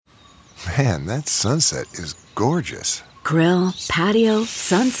Man, that sunset is gorgeous. Grill, patio,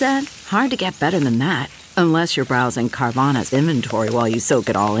 sunset. Hard to get better than that. Unless you're browsing Carvana's inventory while you soak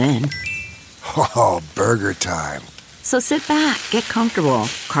it all in. Oh, burger time. So sit back, get comfortable.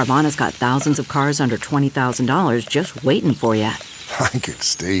 Carvana's got thousands of cars under $20,000 just waiting for you. I could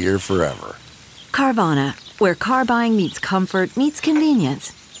stay here forever. Carvana, where car buying meets comfort meets convenience.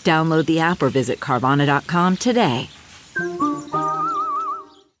 Download the app or visit Carvana.com today.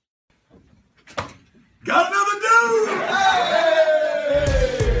 Got another dude! Hey!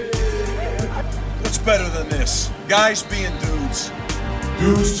 What's better than this? Guys being dudes.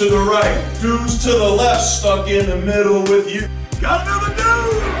 Dudes to the right, dudes to the left, stuck in the middle with you. Got another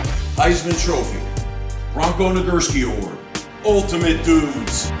dude! Heisman Trophy, Bronco Nagurski Award, Ultimate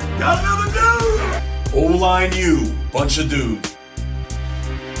Dudes. Got another dude! O-Line U, bunch of dudes.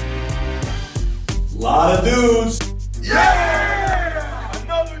 Lot of dudes. Yeah!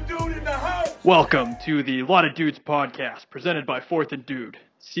 Another dude in the house! Welcome to the Lot of Dudes podcast, presented by Fourth and Dude,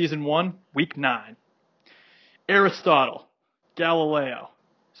 Season 1, Week 9. Aristotle, Galileo,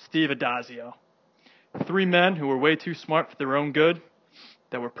 Steve Addazio. Three men who were way too smart for their own good,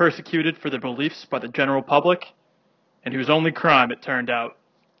 that were persecuted for their beliefs by the general public, and whose only crime, it turned out,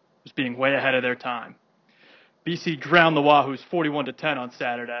 was being way ahead of their time. BC drowned the Wahoos 41-10 on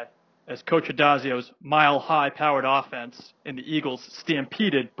Saturday, as Coach Addazio's mile-high-powered offense and the Eagles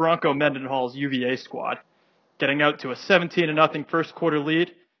stampeded Bronco Mendenhall's UVA squad, getting out to a 17-0 first-quarter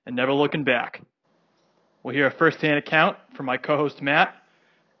lead and never looking back. We'll hear a first-hand account from my co-host Matt,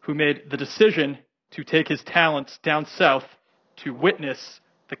 who made the decision to take his talents down south to witness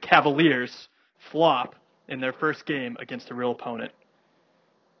the Cavaliers flop in their first game against a real opponent.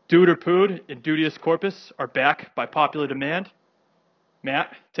 Dude or Pood and Dudious Corpus are back by popular demand.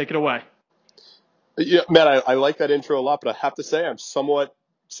 Matt, take it away. Yeah, Matt, I like that intro a lot, but I have to say I'm somewhat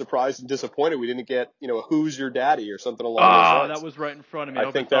surprised and disappointed we didn't get, a Who's Your Daddy or something along those lines. That was right in front of me.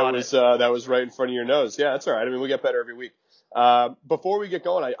 I think that was right in front of your nose. Yeah, that's all right. I mean, we get better every week. Before we get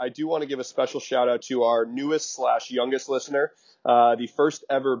going, I do want to give a special shout out to our newest/youngest listener. The first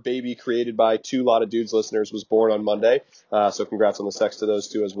ever baby created by two Lot of Dudes listeners was born on Monday. So congrats on the sex to those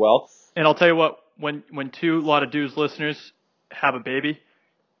two as well. And I'll tell you what, when two Lot of Dudes listeners have a baby,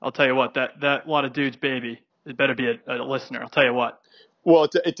 I'll tell you what, that Lot of Dudes baby, it better be a listener. I'll tell you what. Well,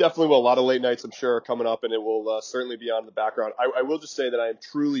 it definitely will. A lot of late nights, I'm sure, are coming up, and it will certainly be on in the background. I will just say that I am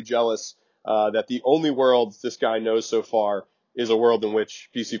truly jealous that the only world this guy knows so far is a world in which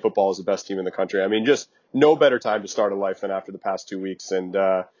BC football is the best team in the country. I mean, just no better time to start a life than after the past 2 weeks, and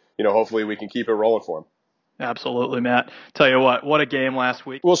hopefully we can keep it rolling for him. Absolutely, Matt. Tell you what a game last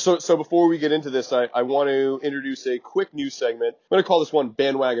week. Well, so before we get into this, I want to introduce a quick news segment. I'm going to call this one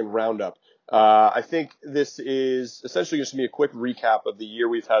Bandwagon Roundup. I think this is essentially just going to be a quick recap of the year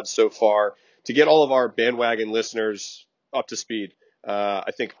we've had so far to get all of our bandwagon listeners up to speed.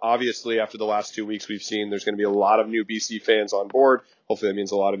 I think obviously after the last 2 weeks we've seen there's going to be a lot of new BC fans on board. Hopefully that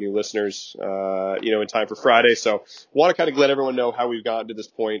means a lot of new listeners, in time for Friday. So want to kind of let everyone know how we've gotten to this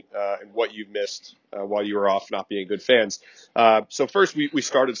point and what you've missed while you were off not being good fans. So first we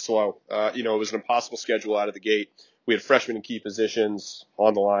started slow. It was an impossible schedule out of the gate. We had freshmen in key positions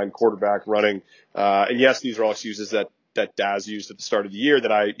on the line, quarterback, running. And yes, these are all excuses that Daz used at the start of the year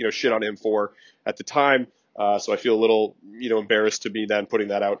that I, shit on him for at the time. So I feel a little, embarrassed to be then putting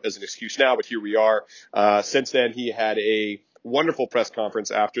that out as an excuse now, but here we are. Since then, he had a wonderful press conference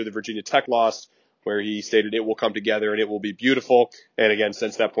after the Virginia Tech loss where he stated it will come together and it will be beautiful. And again,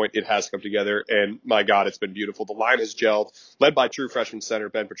 since that point, it has come together. And my God, it's been beautiful. The line has gelled, led by true freshman center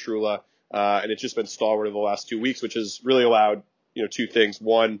Ben Petrula. And it's just been stalwart over the last 2 weeks, which has really allowed, two things.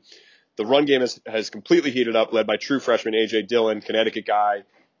 One, the run game has completely heated up, led by true freshman A.J. Dillon, Connecticut guy.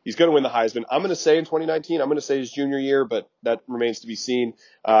 He's going to win the Heisman. I'm going to say in 2019, I'm going to say his junior year, but that remains to be seen.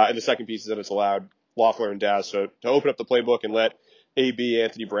 And the second piece is that it's allowed Loeffler and Daz to open up the playbook and let A.B.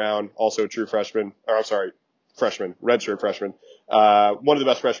 Anthony Brown, also a true freshman, redshirt freshman, one of the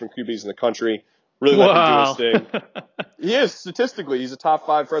best freshman QBs in the country, really let him do his thing. He is, statistically. He's a top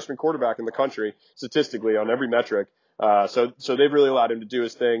 5 freshman quarterback in the country, statistically, on every metric. So they've really allowed him to do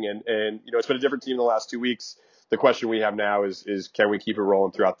his thing. And it's been a different team in the last 2 weeks. The question we have now is can we keep it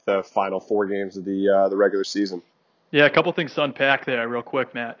rolling throughout the final 4 games of the regular season? Yeah, a couple things to unpack there real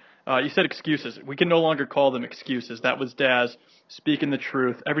quick, Matt. You said excuses. We can no longer call them excuses. That was Daz speaking the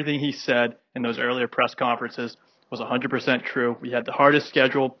truth. Everything he said in those earlier press conferences was 100% true. We had the hardest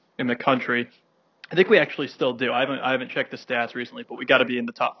schedule in the country. I think we actually still do. I haven't checked the stats recently, but we got to be in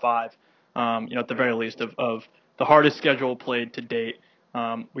the top 5, at the very least, of the hardest schedule played to date.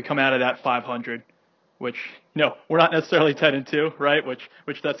 We come out of that 500, which we're not necessarily 10-2, right? Which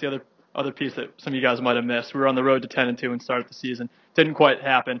that's the other other piece that some of you guys might have missed. We were on the road to 10-2 and started the season. Didn't quite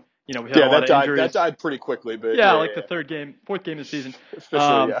happen. We had a lot of injuries. That died pretty quickly, but the fourth game of the season.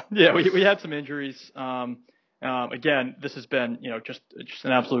 Officially, we had some injuries. Again, this has been just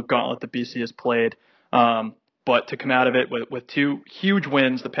an absolute gauntlet that BC has played. But to come out of it with two huge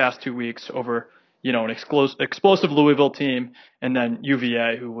wins the past 2 weeks over an explosive Louisville team, and then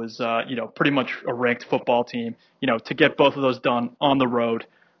UVA, who was pretty much a ranked football team. To get both of those done on the road,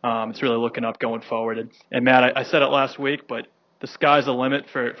 it's really looking up going forward. And Matt, I said it last week, but the sky's the limit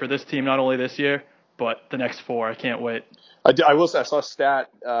for this team, not only this year, but the next 4. I can't wait. I will say, I saw a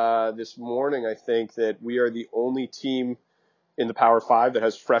stat this morning, I think, that we are the only team in the Power 5 that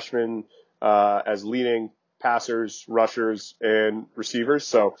has freshmen as leading passers, rushers, and receivers.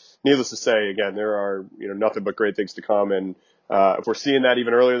 So needless to say, again, there are nothing but great things to come. And if we're seeing that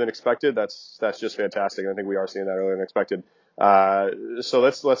even earlier than expected, that's just fantastic. I think we are seeing that earlier than expected. So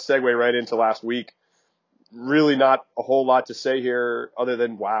let's segue right into last week. Really not a whole lot to say here other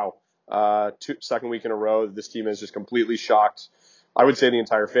than, wow, second week in a row, this team has just completely shocked, I would say, the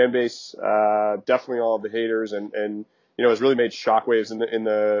entire fan base, definitely all of the haters, and has really made shockwaves in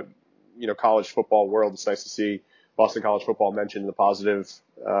the college football world. It's nice to see Boston College football mentioned in the positive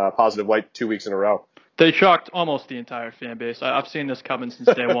light 2 weeks in a row. They shocked almost the entire fan base. I've seen this coming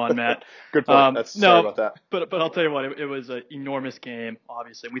since day one, Matt. Good point. Sorry about that. But I'll tell you what, it was an enormous game.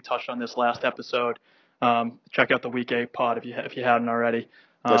 Obviously, we touched on this last episode. Check out the Week 8 pod if you hadn't already.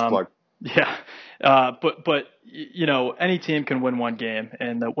 Nice plug. Yeah. But any team can win one game,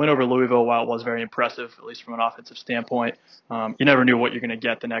 and the win over Louisville, while it was very impressive, at least from an offensive standpoint, you never knew what you're going to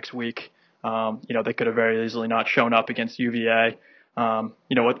get the next week. They could have very easily not shown up against UVA.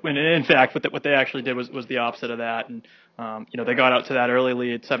 In fact, what they actually did was the opposite of that. And, they got out to that early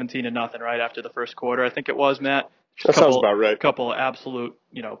lead, 17-0, right after the first quarter, I think it was, Matt. That sounds about right. A couple of absolute,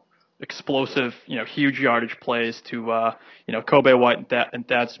 explosive, huge yardage plays to, Kobe White and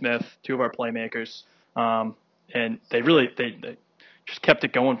Thad Smith, two of our playmakers. And they just kept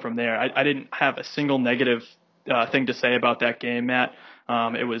it going from there. I didn't have a single negative thing to say about that game, Matt.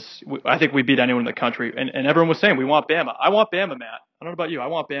 I think we beat anyone in the country, and everyone was saying we want Bama. I want Bama, Matt. I don't know about you. I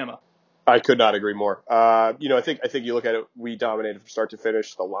want Bama. I could not agree more. I think you look at it. We dominated from start to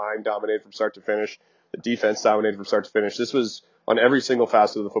finish. The line dominated from start to finish. The defense dominated from start to finish. This was on every single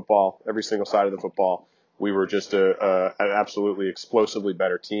facet of the football, every single side of the football. We were just an absolutely explosively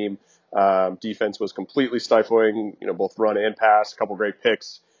better team. Defense was completely stifling, both run and pass. A couple great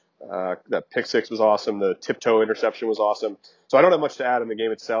picks. That pick six was awesome. The tiptoe interception was awesome. So I don't have much to add on the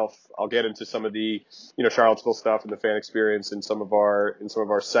game itself. I'll get into some of the, Charlottesville stuff and the fan experience in some of our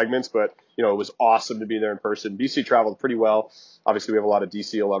segments, but, it was awesome to be there in person. BC traveled pretty well. Obviously we have a lot of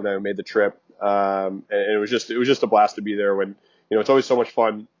DC alumni who made the trip. And it was just a blast to be there when, it's always so much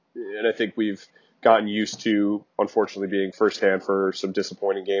fun. And I think we've gotten used to, unfortunately, being firsthand for some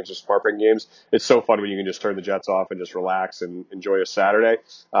disappointing games or smart breaking games. It's so fun when you can just turn the Jets off and just relax and enjoy a Saturday.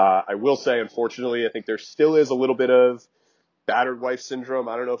 I will say, unfortunately, I think there still is a little bit of battered wife syndrome.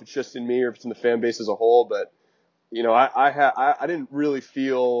 I don't know if it's just in me or if it's in the fan base as a whole, but I didn't really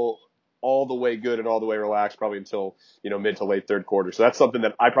feel all the way good and all the way relaxed probably until mid to late third quarter. So that's something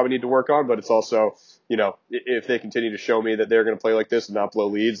that I probably need to work on. But it's also if they continue to show me that they're going to play like this and not blow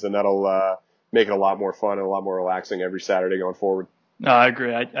leads, then that'll make it a lot more fun and a lot more relaxing every Saturday going forward. No, I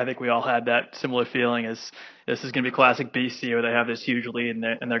agree. I think we all had that similar feeling as this is going to be classic BC where they have this huge lead and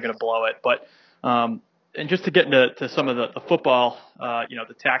they're going to blow it. But and just to get into some of the football,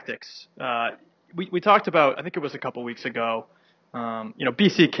 the tactics, we talked about, I think it was a couple weeks ago,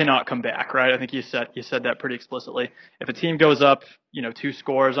 BC cannot come back, right? I think you said that pretty explicitly. If a team goes up, 2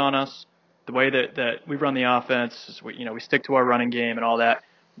 scores on us, the way that we run the offense, is we stick to our running game and all that,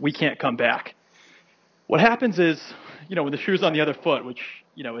 we can't come back. What happens is, when the shoe's on the other foot, which,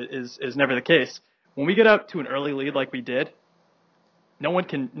 is never the case, when we get out to an early lead like we did, no one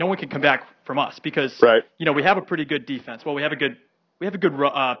can come back from us because, right. We have a pretty good defense. Well, we have a good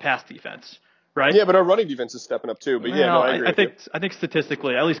pass defense, right? Yeah, but our running defense is stepping up too. But I agree. I think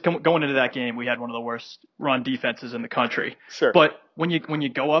statistically, at least going into that game, we had one of the worst run defenses in the country. Sure. But when you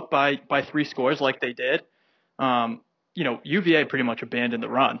go up by 3 scores like they did, UVA pretty much abandoned the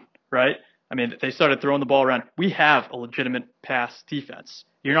run, right? I mean, they started throwing the ball around. We have a legitimate pass defense.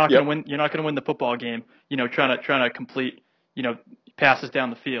 You're not going to win. You're not going to win the football game. Trying to complete, passes down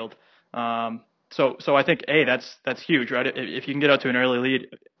the field. So I think that's huge, right? If you can get out to an early lead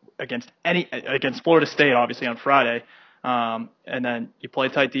against Florida State, obviously on Friday, and then you play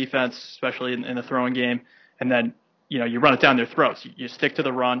tight defense, especially in the throwing game, and then you run it down their throats. You stick to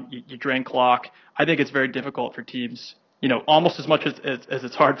the run. You drain clock. I think it's very difficult for teams almost as much as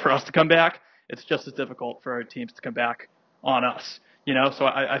it's hard for us to come back, it's just as difficult for our teams to come back on us. So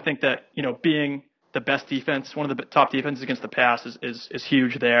I think that, being the best defense, one of the top defenses against the pass is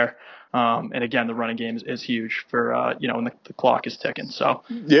huge there. And again, the running game is huge for, when the clock is ticking. So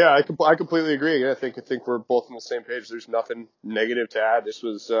yeah, I completely agree. I think we're both on the same page. There's nothing negative to add. This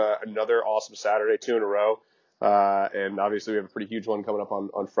was another awesome Saturday, 2 in a row. And obviously we have a pretty huge one coming up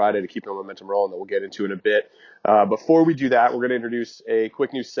on Friday to keep the momentum rolling that we'll get into in a bit. Before we do that, we're going to introduce a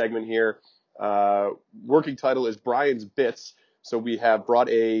quick news segment here. Working title is Brian's Bits. So we have brought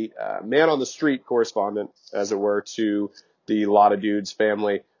a man on the street correspondent, as it were, to the Lot of Dudes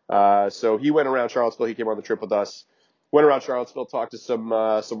family. So he went around Charlottesville. He came on the trip with us. Went around Charlottesville, talked to some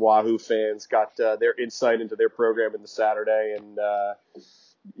Wahoo fans, got their insight into their program in the Saturday, and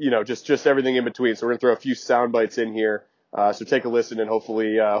just everything in between. So we're gonna throw a few sound bites in here. So take a listen and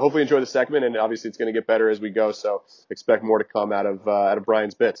hopefully enjoy the segment. And obviously it's going to get better as we go. So expect more to come out of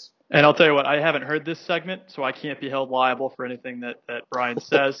Brian's Bits. And I'll tell you what, I haven't heard this segment, so I can't be held liable for anything that Brian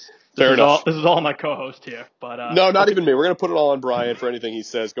says. Fair enough. This is all my co-host here. But no, not even me. We're going to put it all on Brian for anything he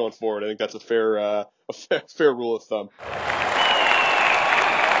says going forward. I think that's a fair rule of thumb.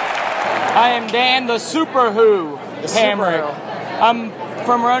 I am Dan the Super Who Hamrick. I'm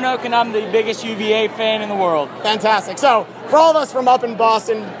from Roanoke, and I'm the biggest UVA fan in the world. Fantastic. So, for all of us from up in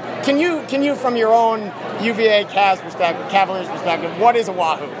Boston, can you from your own UVA Cavaliers perspective, what is a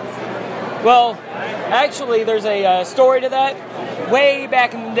Wahoo? Well, actually, there's a story to that. Way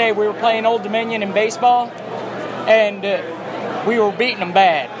back in the day, we were playing Old Dominion in baseball, and we were beating them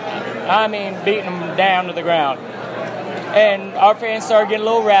bad. I mean, beating them down to the ground. And our fans started getting a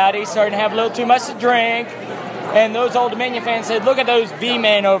little rowdy, started to have a little too much to drink. And those Old Dominion fans said, "Look at those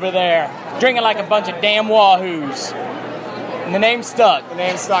V-men over there, drinking like a bunch of damn Wahoos." And the name stuck.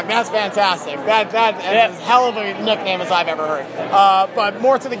 That's fantastic. That is as hell of a nickname as I've ever heard. But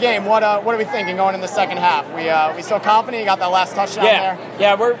more to the game. What are we thinking going in the second half? We still confident? You got that last touchdown there?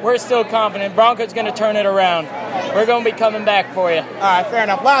 Yeah, we're still confident. Broncos going to turn it around. We're going to be coming back for you. All right, fair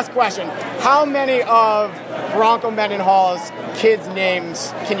enough. Last question. How many of Bronco Mendenhall's kids'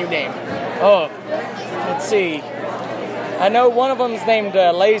 names can you name? Oh, let's see. I know one of them's named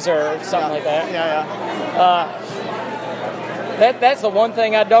Laser or something like that. Yeah. That's the one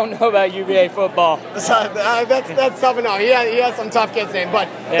thing I don't know about UVA football. That's tough enough. He has some tough kids' names, but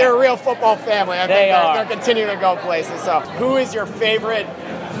they're a real football family. I think they're continuing to go places. So, who is your favorite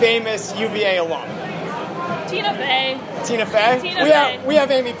famous UVA alum? Tina Fey. Tina Fey? We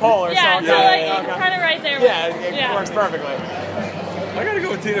have Amy Poehler. Yeah, so kind of right there. Yeah, it works perfectly. I gotta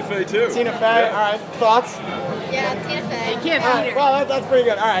go with Tina Fey too. Tina Fey, all right. Thoughts? Yeah, Tina Fey. You can't beat her. Well, that's pretty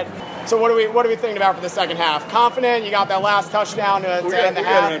good. All right. So what are we thinking about for the second half? Confident? You got that last touchdown to end the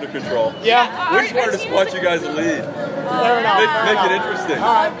half? We got it under control. Yeah. We just wanted to spot you guys a lead. Fair enough. Make it interesting.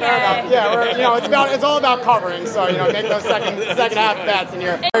 All right, fair enough. Yeah, it's all about covering. So make those second half bets. And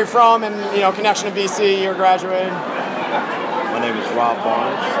where you're from, and connection to BC. You're graduated. My name is Rob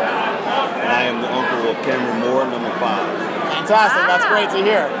Barnes, and I am the uncle of Cameron Moore, number 5. Fantastic. That's great to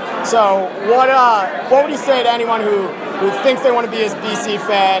hear. So what would you say to anyone who thinks they want to be a BC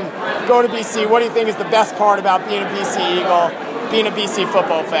fan, go to BC? What do you think is the best part about being a BC Eagle, being a BC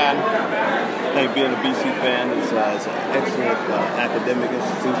football fan? I think being a BC fan is an excellent academic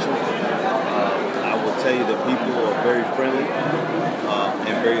institution. I will tell you that people are very friendly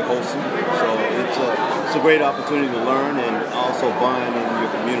and very wholesome. So it's a great opportunity to learn and also bond in your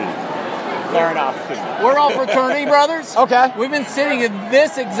community. Fair enough. We're all fraternity brothers. Okay. We've been sitting in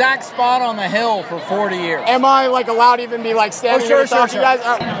this exact spot on the hill for 40 years. Am I allowed to even be standing here to talk to you guys?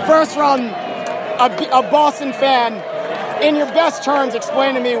 First from a Boston fan, in your best terms,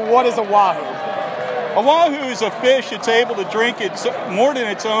 explain to me what is a Wahoo. A Wahoo is a fish that's able to drink more than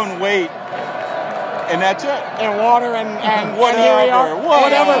its own weight. And that's it. And water and whatever. And here we are.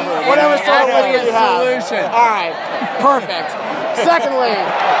 Whatever sort of liquid you have. Solution. All right. Perfect. Secondly.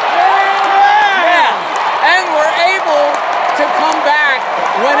 And we're able to come back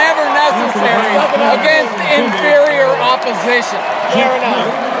whenever necessary against inferior opposition. Fair enough.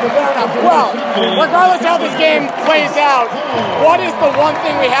 Well, regardless how this game plays out, what is the one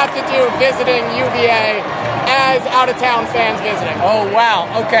thing we have to do visiting UVA as out-of-town fans visiting? Oh, wow.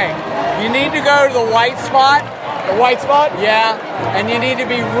 Okay. You need to go to the White Spot. The White Spot? Yeah. And you need to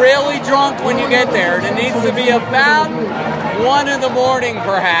be really drunk when you get there. And it needs to be about 1 in the morning,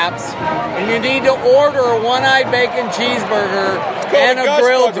 perhaps. And you need to order a one-eyed bacon cheeseburger and a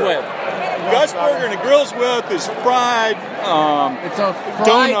grilled with. Gus Burger and a grilled with is fried It's a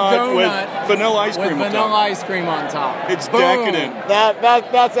fried donut with vanilla ice cream with on vanilla top. ice cream on top. It's Boom. decadent.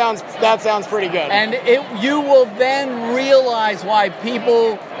 That sounds pretty good. And you will then realize why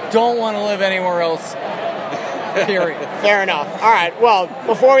people don't want to live anywhere else. Period. Fair enough. All right. Well,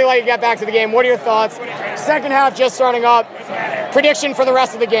 before we let you get back to the game, what are your thoughts? Second half just starting up. Prediction for the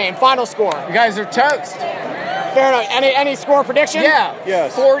rest of the game. Final score. You guys are toast. Fair enough. Any score prediction? Yeah.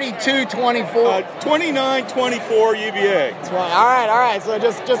 Yes. 42-24. 29-24 UVA. All right. So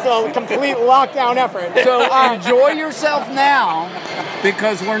just a complete lockdown effort. So enjoy yourself now,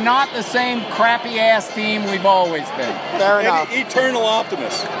 because we're not the same crappy ass team we've always been. Fair enough. Eternal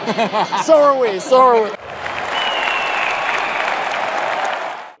optimist. So are we.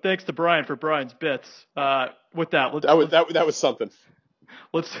 Thanks to Brian for Brian's bits. With that, that was something.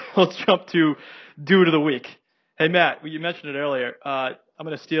 Let's jump to Dude of the Week. Hey Matt, you mentioned it earlier. I'm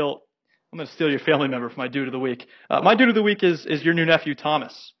gonna steal your family member for my Dude of the Week. My Dude of the Week is your new nephew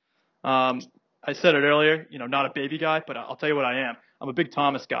Thomas. I said it earlier, not a baby guy, but I'll tell you what I am. I'm a big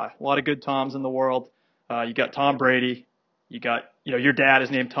Thomas guy. A lot of good Toms in the world. You got Tom Brady. You got your dad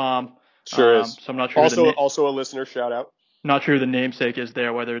is named Tom. Sure is. So I'm not sure. Also a listener shout out. Not sure who the namesake is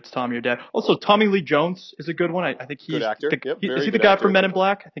there, whether it's Tom or your dad. Also, Tommy Lee Jones is a good one. I think he's good actor. Is he the guy from Men in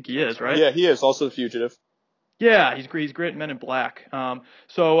Black? I think he is, right? Yeah, he is. Also the Fugitive. Yeah, he's great in Men in Black.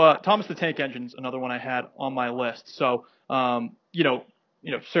 So Thomas the Tank Engine's another one I had on my list. So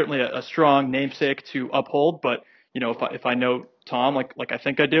certainly a strong namesake to uphold. But if I know Tom like I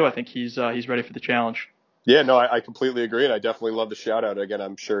think I do, I think he's ready for the challenge. Yeah, no, I completely agree, and I definitely love the shout out. Again,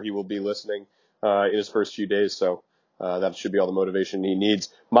 I'm sure he will be listening in his first few days. So. That should be all the motivation he needs.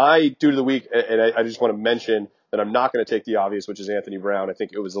 My Dude of the Week, and I just want to mention that I'm not going to take the obvious, which is Anthony Brown. I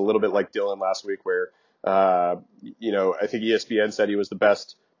think it was a little bit like Dylan last week where, I think ESPN said he was the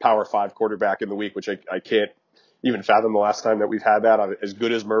best Power 5 quarterback in the week, which I can't even fathom the last time that we've had that. As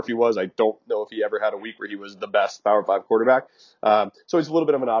good as Murphy was, I don't know if he ever had a week where he was the best Power 5 quarterback. So he's a little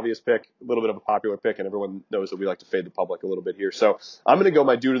bit of an obvious pick, a little bit of a popular pick, and everyone knows that we like to fade the public a little bit here. So I'm going to go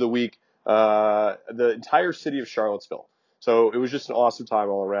my Dude of the Week. The entire city of Charlottesville. So it was just an awesome time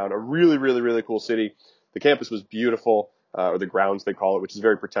all around. A really, really, really cool city. The campus was beautiful, or the grounds they call it, which is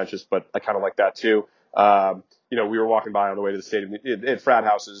very pretentious, but I kind of like that too. We were walking by on the way to the stadium. It had frat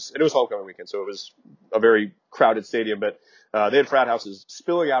houses, and it was homecoming weekend, so it was a very crowded stadium, but they had frat houses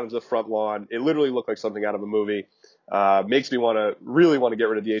spilling out into the front lawn. It literally looked like something out of a movie. Makes me really want to get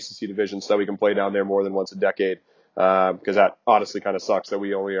rid of the ACC division so that we can play down there more than once a decade. Because that honestly kind of sucks that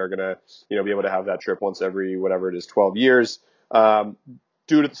we only are going to, be able to have that trip once every, 12 years.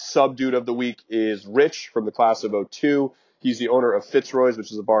 Sub-dude of the week is Rich from the class of 02. He's the owner of Fitzroy's,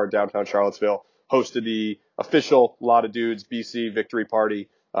 which is a bar in downtown Charlottesville, hosted the official Lot of Dudes BC victory party,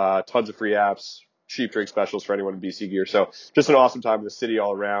 tons of free apps, cheap drink specials for anyone in BC gear. So just an awesome time in the city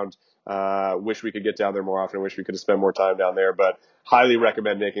all around. Wish we could get down there more often. Wish we could have spent more time down there, but highly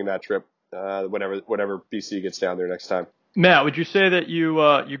recommend making that trip. Whenever BC gets down there next time. Matt, would you say that you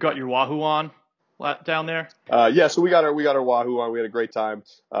got your Wahoo on down there? Yeah, so we got our Wahoo on. We had a great time.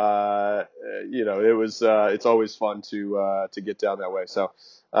 It was it's always fun to get down that way. So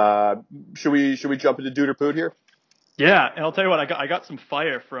should we jump into Dude or Pood here? Yeah, and I'll tell you what, I got some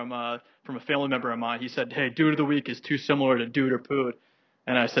fire from a family member of mine. He said, "Hey, Dude of the Week is too similar to Dude or Pood."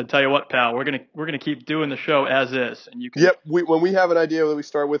 And I said, "Tell you what, pal, we're gonna keep doing the show as is." And you can. Yep. When we have an idea that we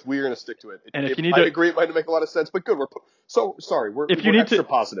start with, we're gonna stick to it. And if you need I agree, it might make a lot of sense, but good. We're extra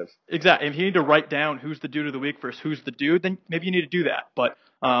positive. Exactly. If you need to write down who's the Dude of the Week versus who's the dude, then maybe you need to do that. But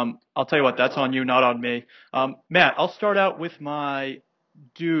I'll tell you what, that's on you, not on me. Matt, I'll start out with my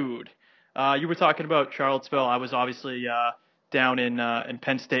dude. You were talking about Charlottesville. I was obviously down in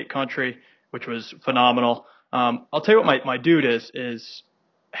Penn State country, which was phenomenal. I'll tell you what my dude is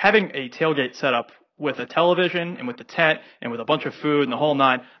having a tailgate set up with a television and with the tent and with a bunch of food and the whole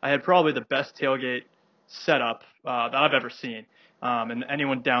nine. I had probably the best tailgate setup that I've ever seen. And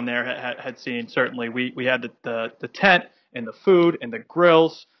anyone down there had seen, certainly. We had the tent and the food and the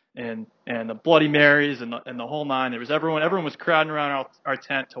grills and the Bloody Marys and the whole nine. There was everyone was crowding around our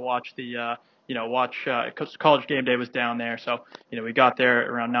tent to watch College Game Day was down there. So, we got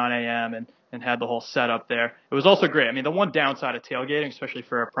there around 9 a.m. and had the whole setup there. It was also great. I mean, the one downside of tailgating, especially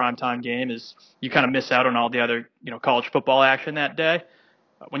for a primetime game, is you kind of miss out on all the other, college football action that day.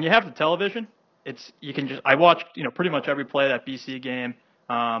 When you have the television, I watched, pretty much every play of that BC game.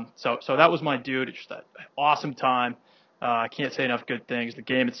 So that was my dude. It's just an awesome time. I can't say enough good things. The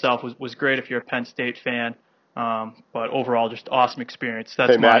game itself was great if you're a Penn State fan. But overall, just awesome experience.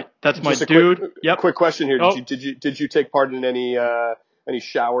 That's my dude. Quick question here. Did you take part in any any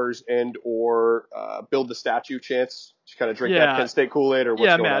showers and or build the statue chants? Just kind of drink that Penn State Kool-Aid, or what's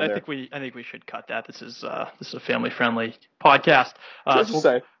going Matt, on there? I think we should cut that. This is a family-friendly podcast.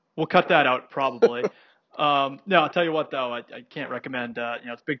 We'll cut that out probably. No, I'll tell you what though, I can't recommend.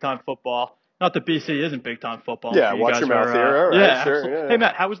 It's big time football. Not that BC isn't big time football. Yeah, watch your mouth here. All right, sure. Yeah. Hey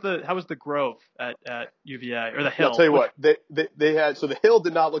Matt, how was the Grove at UVA, or the Hill? I'll tell you what, they had, so the Hill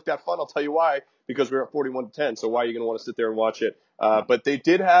did not look that fun. I'll tell you why, because we were at 41-10. So why are you going to want to sit there and watch it? But they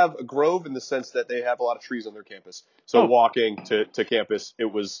did have a grove in the sense that they have a lot of trees on their campus. So walking to campus,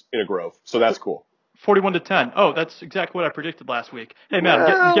 it was in a grove. So that's cool. 41-10. Oh, that's exactly what I predicted last week. Hey Matt,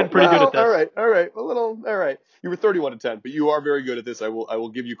 I'm getting pretty good at this. All right. All right. You were 31-10, but you are very good at this. I will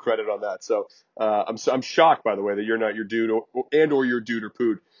give you credit on that. So I'm shocked, by the way, that you're not your dude or your dude or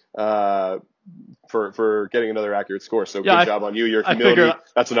pood for getting another accurate score. So good job on you. Your humility.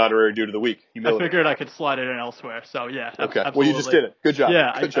 That's an honorary dude of the week. Humility. I figured I could slide it in elsewhere. So yeah. Okay. Absolutely. Well, you just did it. Good job.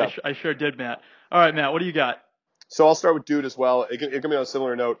 Yeah, good job. I sure did, Matt. All right, Matt. What do you got? So I'll start with dude as well. It can be on a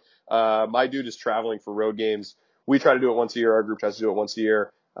similar note. My dude is traveling for road games. We try to do it once a year. Our group tries to do it once a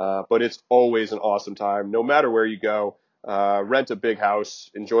year. But it's always an awesome time, no matter where you go. Rent a big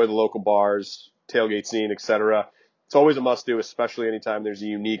house, enjoy the local bars, tailgate scene, etc. It's always a must do, especially anytime there's a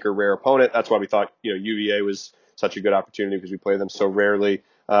unique or rare opponent. That's why we thought, UVA was such a good opportunity because we play them so rarely.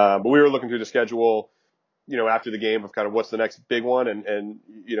 But we were looking through the schedule, after the game of kind of what's the next big one. And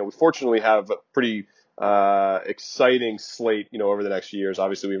we fortunately have a pretty exciting slate, over the next few years.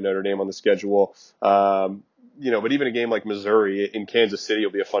 Obviously, we have Notre Dame on the schedule. But even a game like Missouri in Kansas City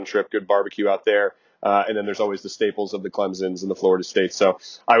will be a fun trip, good barbecue out there. And then there's always the staples of the Clemsons and the Florida State. So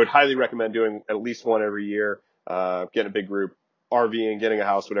I would highly recommend doing at least one every year, getting a big group, RVing, getting a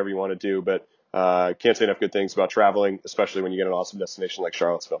house, whatever you want to do. But can't say enough good things about traveling, especially when you get an awesome destination like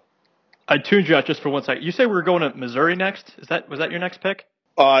Charlottesville. I tuned you out just for 1 second. You say we're going to Missouri next? Was that your next pick?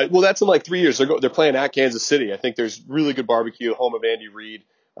 Well, that's in like 3 years. They're playing at Kansas City. I think there's really good barbecue, home of Andy Reid.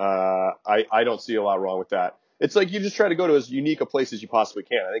 I don't see a lot wrong with that. It's like you just try to go to as unique a place as you possibly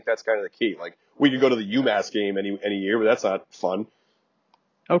can. I think that's kind of the key. Like we could go to the UMass game any year, but that's not fun.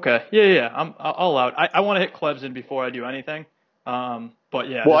 Okay. Yeah. I'll allow it. I want to hit Clemson before I do anything. But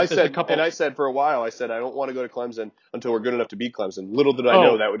yeah. Well, I said for a while, I don't want to go to Clemson until we're good enough to beat Clemson. Little did I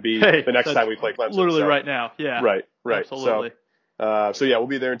know that would be the next time we play Clemson. Literally right now. Yeah. Right. Absolutely. So yeah, we'll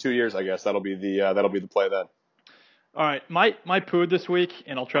be there in 2 years, I guess. That'll be the play then. All right. My pood this week,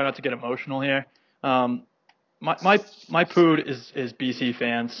 and I'll try not to get emotional here. My pood is BC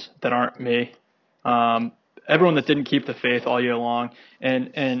fans that aren't me. Everyone that didn't keep the faith all year long,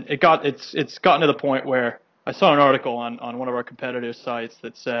 and it's gotten to the point where I saw an article on one of our competitor sites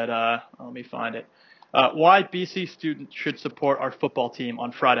that said, let me find it, why BC students should support our football team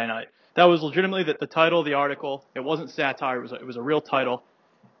on Friday night. That was legitimately the title of the article. It wasn't satire. It was a real title.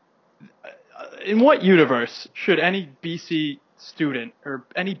 In what universe should any BC student or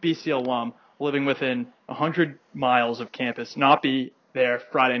any BC alum living within 100 miles of campus not be there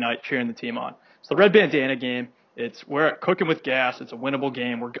Friday night cheering the team on? It's the Red Bandana game. We're cooking with gas. It's a winnable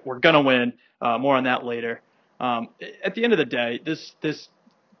game. We're gonna win. More on that later. At the end of the day, this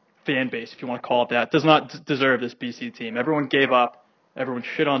fan base, if you want to call it that, does not deserve this BC team. Everyone gave up. Everyone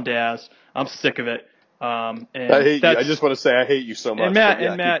shit on Daz. I'm sick of it. And I hate you. I just want to say I hate you so much. And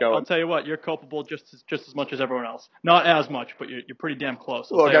Matt, I'll tell you what, you're culpable just as much as everyone else. Not as much, but you're pretty damn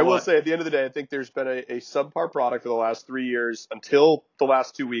close. Look, I will say at the end of the day, I think there's been a subpar product for the last 3 years until the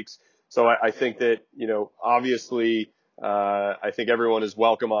last 2 weeks. So I think that, obviously, I think everyone is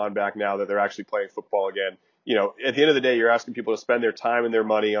welcome on back now that they're actually playing football again. At the end of the day, you're asking people to spend their time and their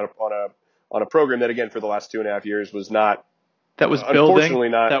money on a program that, again, for the last 2.5 years was not. That was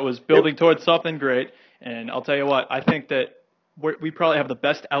building towards something great. And I'll tell you what, I think that we probably have the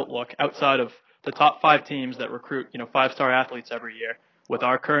best outlook outside of the top 5 teams that recruit, 5-star athletes every year with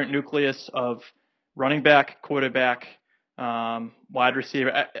our current nucleus of running back, quarterback, wide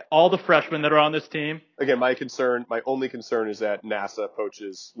receiver, all the freshmen that are on this team. Again, my only concern is that NASA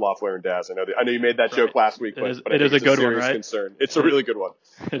poaches Loeffler and Daz. I know you made that joke last week, but it is a good one, right? Concern. It's a really good one.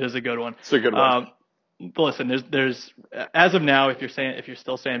 It is a good one. It's a good one. Listen, there's as of now, if you're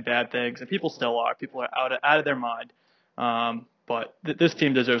still saying bad things, and people still are, people are out of their mind. But this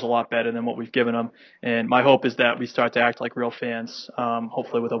team deserves a lot better than what we've given them. And my hope is that we start to act like real fans,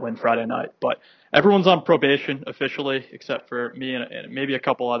 hopefully with a win Friday night. But everyone's on probation officially, except for me and maybe a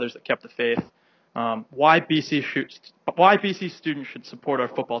couple others that kept the faith. Why BC students should support our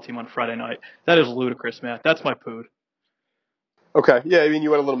football team on Friday night? That is ludicrous, Matt. That's my pood. Okay. Yeah, I mean,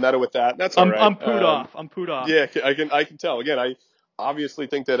 you went a little meta with that. That's all right. I'm pooed off. Yeah, I can tell. Again, I obviously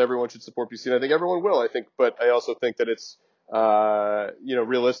think that everyone should support BC, and I think everyone will. But I also think that it's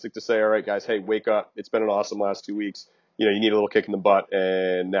realistic to say, all right, guys, hey, wake up. It's been an awesome last 2 weeks. You need a little kick in the butt,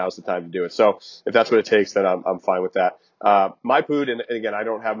 and now's the time to do it. So if that's what it takes, then I'm fine with that. My pood, and again, I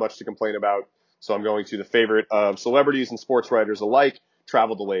don't have much to complain about, so I'm going to the favorite of celebrities and sports writers alike,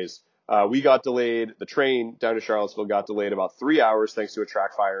 travel delays. We got delayed. The train down to Charlottesville got delayed about 3 hours thanks to a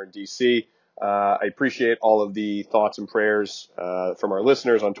track fire in D.C. I appreciate all of the thoughts and prayers from our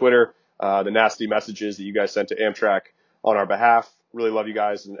listeners on Twitter, the nasty messages that you guys sent to Amtrak on our behalf. Really love you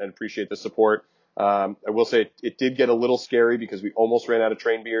guys and appreciate the support. I will say it did get a little scary because we almost ran out of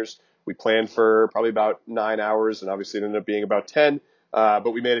train beers. We planned for probably about 9 hours, and obviously it ended up being about 10.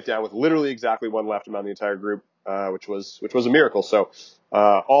 But we made it down with literally exactly one left among the entire group, which was a miracle. So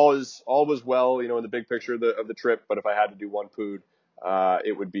all was well, in the big picture of the trip. But if I had to do one pood,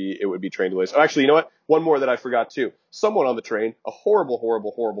 it would be train delays. Oh, actually, you know what? One more that I forgot too. Someone on the train, a horrible,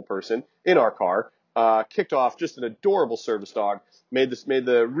 horrible, horrible person in our car, kicked off just an adorable service dog. Made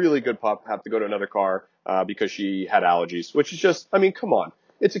the really good pup have to go to another car because she had allergies, which is just, come on.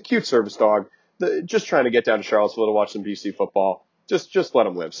 It's a cute service dog. Just trying to get down to Charlottesville to watch some BC football. Just let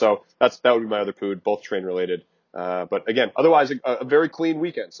them live. So that would be my other pood, both train related. But again, otherwise a very clean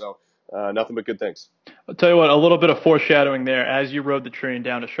weekend. So nothing but good things. I'll tell you what, a little bit of foreshadowing there. As you rode the train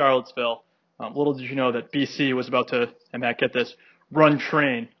down to Charlottesville, little did you know that BC was about to, and Matt, get this, run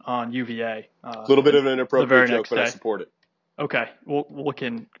train on UVA. A little bit of an inappropriate joke, but I support it. Okay, we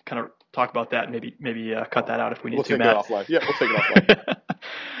can kind of talk about that and maybe cut that out if we need to, Matt. We'll take it offline. Yeah, we'll take it offline.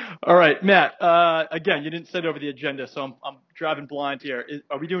 All right, Matt. Again, you didn't send over the agenda, so I'm driving blind here.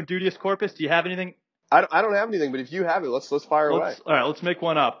 Are we doing Dudius Corpus? Do you have anything? I don't have anything, but if you have it, let's fire away. All right, let's make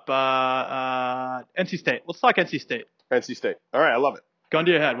one up. NC State. Let's talk NC State. NC State. All right, I love it. Gun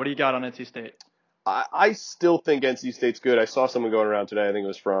to your head. What do you got on NC State? I still think NC State's good. I saw someone going around today. I think it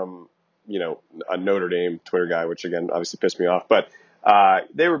was from a Notre Dame Twitter guy, which again obviously pissed me off. But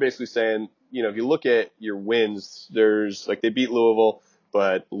they were basically saying, if you look at your wins, there's they beat Louisville,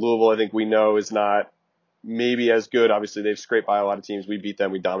 but Louisville I think we know is not maybe as good. Obviously they've scraped by a lot of teams. We beat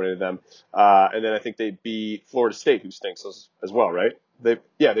them. We dominated them. And then I think they beat Florida State, who stinks as well, right? They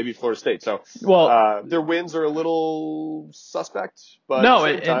beat Florida State. So their wins are a little suspect, but at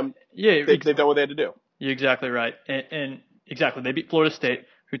the same time, they've done what they had to do. You're exactly right. And exactly, they beat Florida State,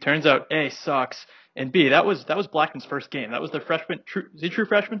 who turns out A, sucks, and B, that was Blackman's first game. That was their freshman. Is he a true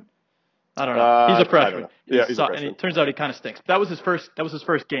freshman? I don't know. He's a freshman. Yeah, he's a freshman. And it turns out he kind of stinks. That was his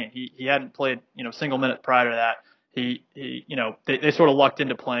first game. He hadn't played single minute prior to that. They sort of lucked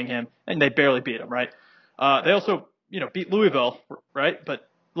into playing him, and they barely beat him, right? They also beat Louisville, right? But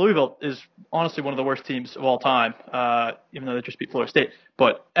Louisville is honestly one of the worst teams of all time, even though they just beat Florida State.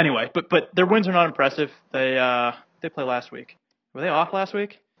 But anyway, but their wins are not impressive. They played last week. Were they off last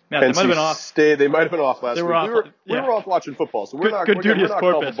week? Man, they might have been off. They might have been off last week. We were off watching football, so we're not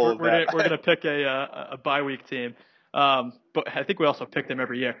Corpus. We're going to pick a bye week team. But I think we also pick them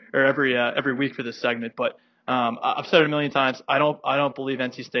every year or every week for this segment. But I've said it a million times. I don't believe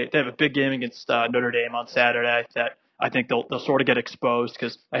NC State. They have a big game against Notre Dame on Saturday that I think they'll sort of get exposed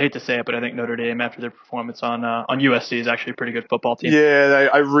because I hate to say it, but I think Notre Dame after their performance on USC is actually a pretty good football team. Yeah,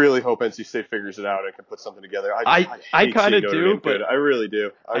 I really hope NC State figures it out and can put something together. I kind of do, but I really do.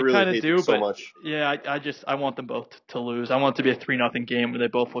 I really hate them so much. Yeah, I want them both to lose. I want it to be a 3-0 game where they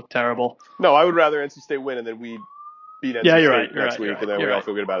both look terrible. No, I would rather NC State win and then we beat NC State next week and then we all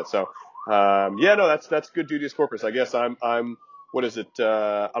feel good about it. So that's good Dudius Corpus. I guess I'm what is it?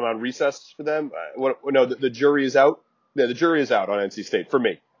 I'm on recess for them. The jury is out. Yeah, the jury is out on NC State for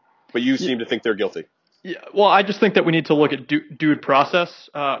me, but you seem to think they're guilty. Yeah, well, I just think that we need to look at dude process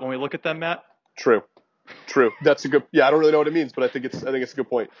when we look at them, Matt. True. That's a good. Yeah, I don't really know what it means, but I think it's a good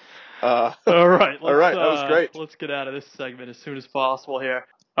point. All right, that was great. Let's get out of this segment as soon as possible here.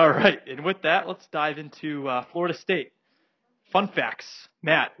 All right, and with that, let's dive into Florida State. Fun facts,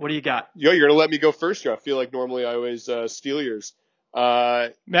 Matt. What do you got? Yo, you're gonna let me go first here. I feel like normally I always steal yours.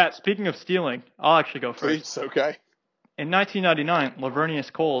 Matt, speaking of stealing, I'll actually go first. Please, okay. In 1999,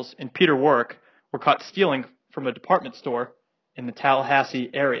 Lavernius Coles and Peter Warwick were caught stealing from a department store in the Tallahassee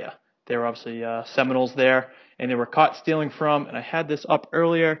area. They were obviously Seminoles there, and they were caught stealing from, and I had this up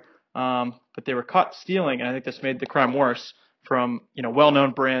earlier, but they were caught stealing, and I think this made the crime worse, from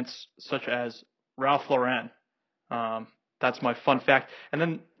well-known brands such as Ralph Lauren. That's my fun fact. And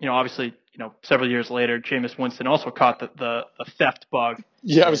then, obviously, several years later, Jameis Winston also caught the theft bug.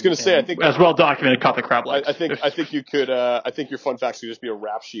 Yeah, I was going to say, I think as well documented, caught the crab legs. I think you could. I think your fun facts could just be a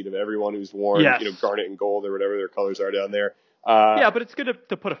rap sheet of everyone who's worn, garnet and gold or whatever their colors are down there. Yeah, but it's good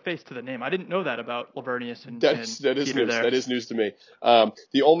to put a face to the name. I didn't know that about Lavernius and that is Peter news. there. That is news to me.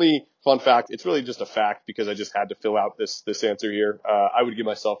 The only fun fact, it's really just a fact because I just had to fill out this answer here. I would give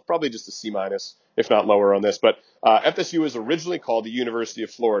myself probably just a C-, if not lower on this. But FSU was originally called the University of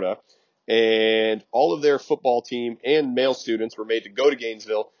Florida, and all of their football team and male students were made to go to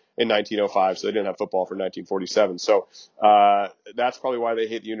Gainesville in 1905, so they didn't have football for 1947. So that's probably why they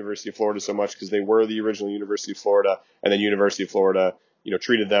hate the University of Florida so much, because they were the original University of Florida, and then University of Florida,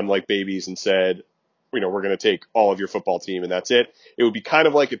 treated them like babies and said, we're going to take all of your football team, and that's it. It would be kind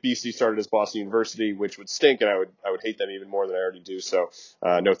of like if BC started as Boston University, which would stink, and I would hate them even more than I already do. So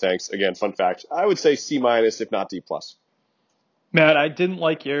no thanks. Again, fun fact, I would say C-, if not D+. Matt, I didn't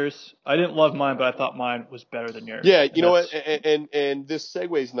like yours. I didn't love mine, but I thought mine was better than yours. Yeah, you know what? And this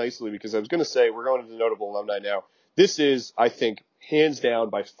segues nicely because I was going to say we're going into notable alumni now. This is, I think, hands down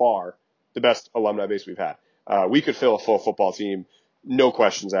by far the best alumni base we've had. We could fill a full football team, no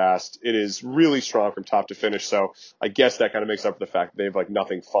questions asked. It is really strong from top to finish. So I guess that kind of makes up for the fact that they have like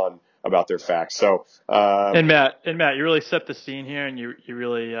nothing fun about their facts. So and Matt, you really set the scene here, and you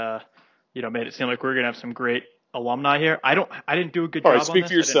really made it seem like we're going to have some great alumni here. I didn't do a good job on this. Speak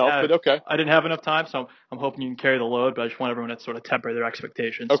for yourself, but okay. I didn't have enough time, so I'm hoping you can carry the load, but I just want everyone to sort of temper their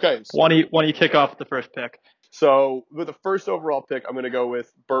expectations. Okay. Why don't you kick off the first pick? So with the first overall pick, I'm going to go with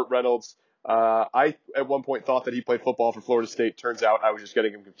Burt Reynolds. I, at one point, thought that he played football for Florida State. Turns out I was just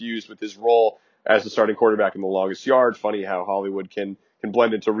getting him confused with his role as the starting quarterback in The Longest Yard. Funny how Hollywood can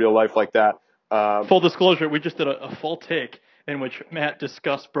blend into real life like that. Full disclosure, we just did a full take in which Matt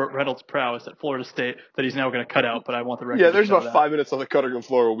discussed Burt Reynolds' prowess at Florida State that he's now going to cut out, but I want the record. Yeah, there's about 5 minutes on the cutting room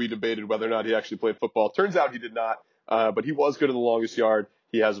floor where we debated whether or not he actually played football. Turns out he did not, but he was good in The Longest Yard.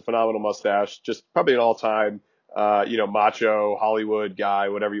 He has a phenomenal mustache, just probably an all-time, macho Hollywood guy,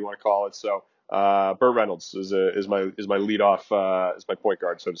 whatever you want to call it. So Burt Reynolds is my leadoff, is my point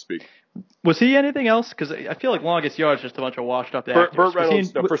guard, so to speak. Was he anything else? Because I feel like Longest Yard is just a bunch of washed up actors. Burt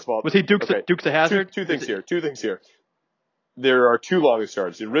Reynolds. First of all, was he Dukes of Hazzard? Two things here. There are two Longest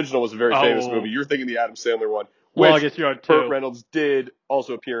Yards. The original was a very famous movie. You're thinking the Adam Sandler one. Longest Yard 2. Burt Reynolds did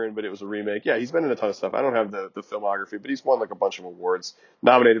also appear in, but it was a remake. Yeah, he's been in a ton of stuff. I don't have the filmography, but he's won like a bunch of awards.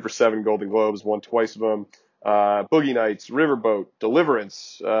 Nominated for 7 Golden Globes, won twice of them. Boogie Nights, Riverboat,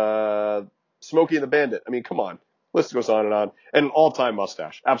 Deliverance, Smokey and the Bandit. I mean, come on. List goes on. And an all-time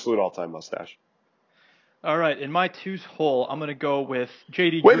mustache. Absolute all-time mustache. All right. In my two's hole, I'm going to go with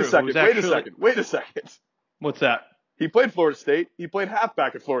J.D. Wait Drew. a second. What's that? He played Florida State. He played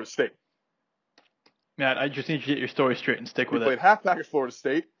halfback at Florida State. Matt, I just need you to get your story straight and stick with it. He played halfback at Florida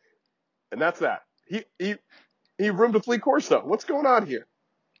State, and that's that. He roomed with Lee Corso. What's going on here?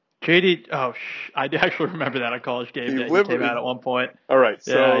 JD, I actually remember that on College Game Day. He came out at one point. All right.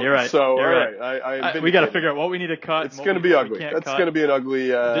 So, yeah, you're right. So, you're all right. We got to figure out what we need to cut. It's going to be ugly. That's going to be an ugly.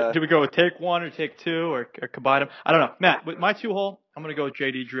 Do we go with take one or take two or combine them? I don't know. Matt, with my 2-hole, I'm going to go with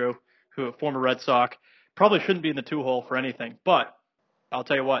J.D. Drew, who a former Red Sox. Probably shouldn't be in the 2-hole for anything, but I'll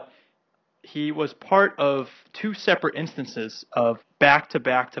tell you what. He was part of 2 separate instances of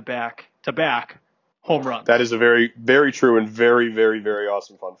back-to-back home runs. That is a very, very true and very, very, very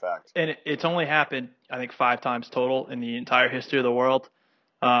awesome fun fact. And it's only happened, I think, 5 times total in the entire history of the world.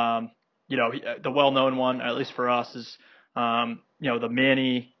 The well-known one, at least for us, is the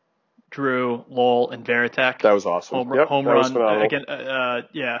Manny, Drew, Lowell, and Varitek. That was awesome. Home run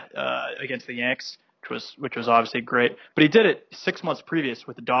against the Yanks, which was obviously great. But he did it 6 months previous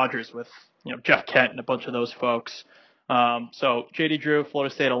with the Dodgers with Jeff Kent and a bunch of those folks. So J.D. Drew,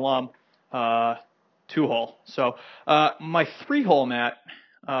 Florida State alum, 2-hole. So my 3-hole, Matt,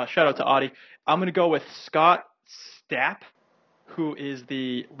 shout out to Audie. I'm going to go with Scott Stapp, who is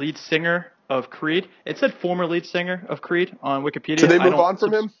the lead singer of Creed. It said former lead singer of Creed on Wikipedia. Did they move on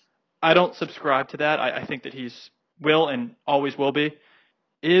from him? I don't subscribe to that. I think that he's will and always will be,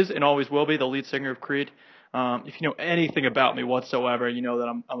 is and always will be the lead singer of Creed. If you know anything about me whatsoever, you know that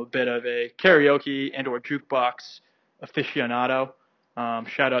I'm a bit of a karaoke and or jukebox aficionado.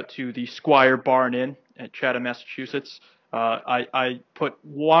 Shout out to the Squire Bar and Inn at Chatham, Massachusetts. I put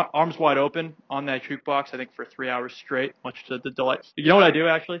Arms Wide Open on that jukebox, I think, for 3 hours straight, much to the delight. You know what I do,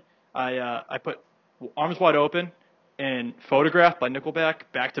 actually? I put Arms Wide Open and Photograph by Nickelback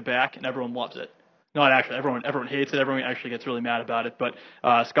back to back, and everyone loves it. Not actually. Everyone hates it. Everyone actually gets really mad about it. But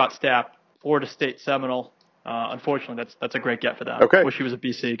Scott Stapp, Florida State Seminole. Unfortunately, that's a great get for them. Okay. Wish he was a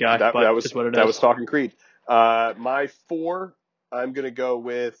BC guy. That was what it is. That was talking Creed. My 4, I'm going to go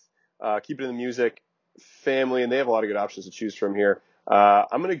with keep it in the music, family, and they have a lot of good options to choose from here.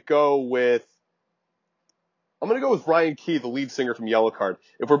 I'm going to go with I'm going to go with Ryan Key, the lead singer from Yellowcard.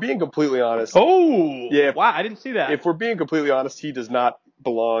 If we're being completely honest. Oh, yeah. Wow, I didn't see that. If we're being completely honest, he does not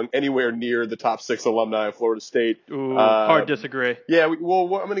belong anywhere near the top 6 alumni of Florida State. Ooh, hard disagree. Yeah, I'm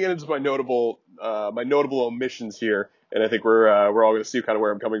going to get into my notable omissions here, and I think we're all going to see kind of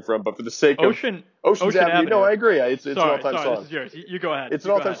where I'm coming from. But for the sake of Ocean Avenue, no, I agree. It's an all-time song. This is yours. You go ahead. It's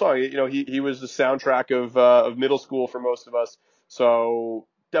an all-time song. You know, he was the soundtrack of middle school for most of us, so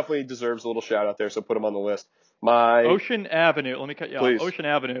definitely deserves a little shout out there. So put him on the list. Ocean Avenue, let me cut you off. Please. Ocean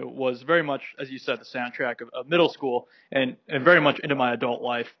Avenue was very much, as you said, the soundtrack of middle school and very much into my adult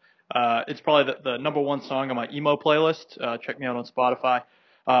life. It's probably the number one song on my emo playlist. Check me out on Spotify.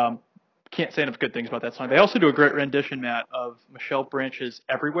 Can't say enough good things about that song. They also do a great rendition, Matt, of Michelle Branch's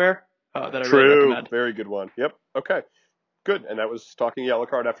Everywhere that I really recommend. Very good one. Yep. Okay. Good. And that was talking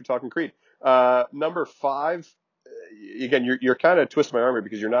Yellowcard after talking Creed. Number 5. Again, you're kind of twisting my arm here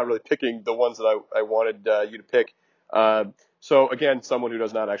because you're not really picking the ones that I wanted you to pick. So again, someone who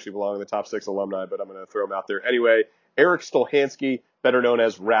does not actually belong in the top 6 alumni, but I'm going to throw him out there anyway. Eric Stolhansky, better known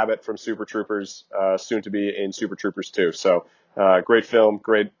as Rabbit from Super Troopers, soon to be in Super Troopers 2. So great film,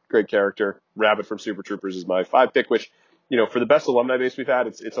 great character. Rabbit from Super Troopers is my 5 pick, which, you know, for the best alumni base we've had,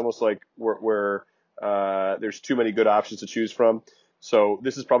 it's almost like we're there's too many good options to choose from. So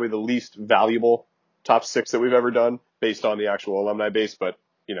this is probably the least valuable top 6 that we've ever done based on the actual alumni base, but,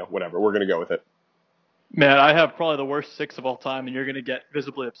 you know, whatever. We're going to go with it. Man, I have probably the worst 6 of all time, and you're going to get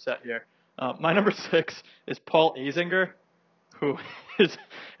visibly upset here. My number 6 is Paul Azinger, who is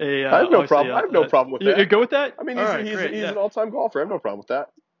a... I have no problem with that. You go with that? I mean, he's an all-time golfer. I have no problem with that.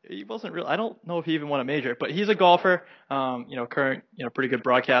 He wasn't real. I don't know if he even won a major, but he's a golfer, current, pretty good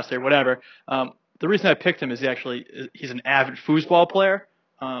broadcaster, whatever. The reason I picked him is he's an avid foosball player,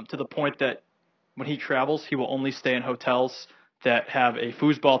 to the point that when he travels, he will only stay in hotels that have a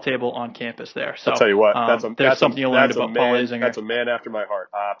foosball table on campus there. So I'll tell you what, that's something you learned about Paul Azinger. That's a man after my heart.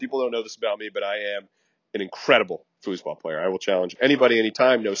 People don't know this about me, but I am an incredible foosball player. I will challenge anybody,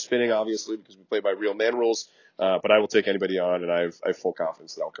 anytime. No spinning, obviously, because we play by real man rules. But I will take anybody on, and I have full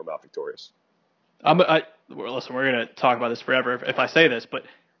confidence that I'll come out victorious. Listen, we're going to talk about this forever if I say this, but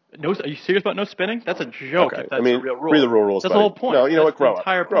are you serious about no spinning? That's a joke. Okay. If that's a real rule. Read the real rules. That's the whole point. No, you know what? Grow up.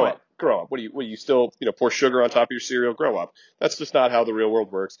 Grow up. Grow up. What do you still, pour sugar on top of your cereal? Grow up. That's just not how the real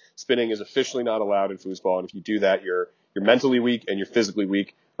world works. Spinning is officially not allowed in foosball, and if you do that, you're mentally weak and you're physically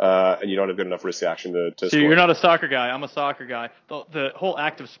weak, and you don't have good enough risk action to So score. You're not a soccer guy. I'm a soccer guy. The whole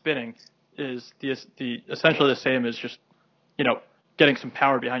act of spinning is essentially the same as just, getting some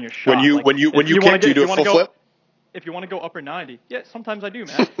power behind your shot. When you kick, do you do a full flip? If you want to go upper 90, yeah, sometimes I do,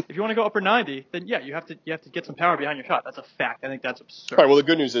 man. If you want to go upper 90, then yeah, you have to get some power behind your shot. That's a fact. I think that's absurd. All right. Well, the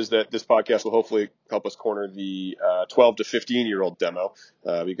good news is that this podcast will hopefully help us corner the 12 to 15-year-old demo,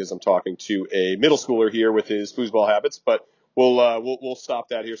 because I'm talking to a middle schooler here with his foosball habits. But we'll stop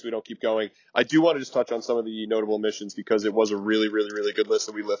that here so we don't keep going. I do want to just touch on some of the notable omissions because it was a really, really, really good list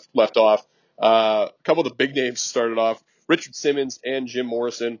that we left off. A couple of the big names started off. Richard Simmons and Jim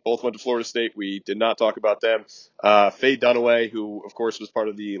Morrison both went to Florida State. We did not talk about them. Faye Dunaway, who, of course, was part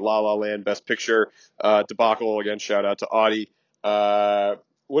of the La La Land Best Picture debacle. Again, shout out to Audie.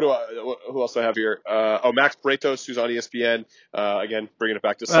 Who else do I have here? Max Bretos, who's on ESPN. Again, bringing it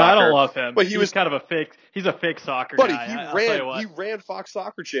back to soccer. I don't love him. But he's kind of a fake. He's a fake soccer buddy, guy. He ran Fox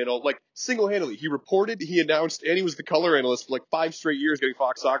Soccer Channel like single-handedly. He reported, he announced, and he was the color analyst for like 5 straight years, getting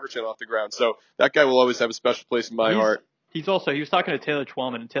Fox Soccer Channel off the ground. So that guy will always have a special place in my heart. He was talking to Taylor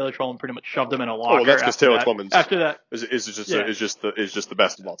Twellman, and Taylor Twellman pretty much shoved him in a locker. Oh, well, that's because Taylor Twellman is just the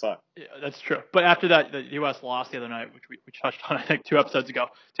best of all time. Yeah, that's true. But after that, the U.S. lost the other night, which we touched on, I think, 2 episodes ago.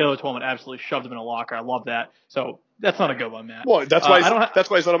 Taylor Twellman absolutely shoved him in a locker. I love that. So that's not a good one, Matt. Well, that's why he's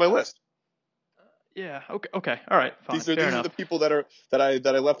not on my list. Yeah. Okay. All right. Fine. These are the people that I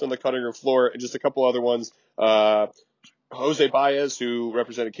left on the cutting room floor, and just a couple other ones. Jose Baez, who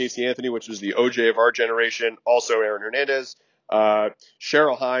represented Casey Anthony, which was the OJ of our generation. Also Aaron Hernandez.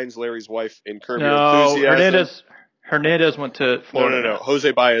 Cheryl Hines, Larry's wife in Curb Your Enthusiasm. Hernandez went to Florida. No. Jose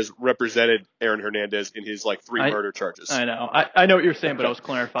Baez represented Aaron Hernandez in his 3 murder charges. I know. I know what you're saying, but I was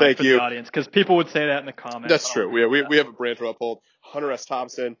clarifying for the audience because people would say that in the comments. That's true. We have a brand to uphold. Hunter S.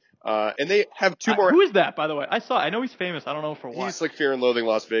 Thompson. And they have 2 more. Who is that, by the way? I know he's famous. I don't know for what. He's like Fear and Loathing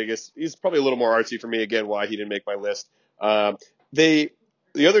Las Vegas. He's probably a little more artsy for me. Again, why he didn't make my list.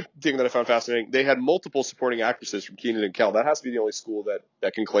 The other thing that I found fascinating, they had multiple supporting actresses from Kenan and Kel. That has to be the only school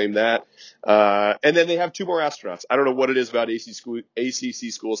that can claim that. And then they have 2 more astronauts. I don't know what it is about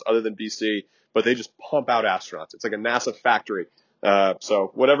ACC schools other than BC, but they just pump out astronauts. It's like a NASA factory.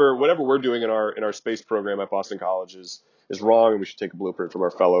 So whatever we're doing in our space program at Boston College is wrong, and we should take a blueprint from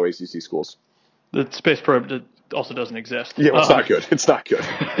our fellow ACC schools. The space probe also doesn't exist. Yeah, well, it's not good. It's not good.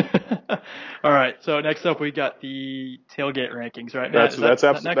 All right. So next up, we got the tailgate rankings, right, Matt?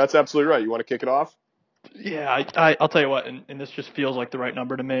 That's absolutely right. You want to kick it off? Yeah, I'll tell you what, and this just feels like the right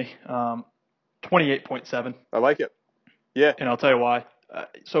number to me. 28.7. I like it. Yeah. And I'll tell you why.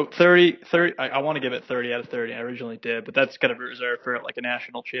 So 30, I want to give it 30 out of 30. I originally did, but that's kind of reserved for like a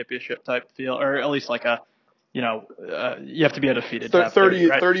national championship type feel, or at least like a, you have to be undefeated. 30,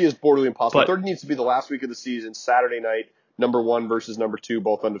 right? 30 is borderline impossible. But 30 needs to be the last week of the season, Saturday night, number 1 versus number 2,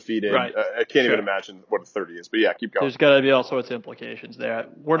 both undefeated. Right. I can't even imagine what a 30 is, but yeah, keep going. There's got to be all sorts of implications there.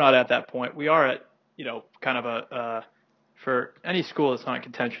 We're not at that point. We are at, kind of a for any school that's not in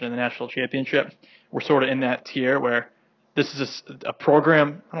contention in the national championship, we're sort of in that tier where this is a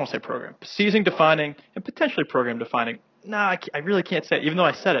program, I don't want to say program, season defining and potentially program defining. I really can't say it, even though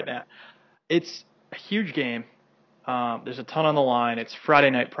I said it, Matt. It's a huge game. There's a ton on the line. It's Friday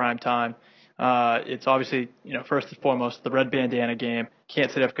night prime time. It's obviously, first and foremost, the red bandana game.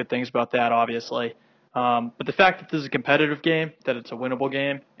 Can't say enough good things about that, obviously. But the fact that this is a competitive game, that it's a winnable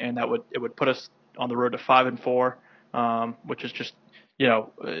game, and that it would put us on the road to 5-4, which is just, we're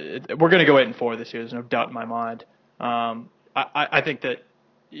going to go 8-4 this year. There's no doubt in my mind. I think that,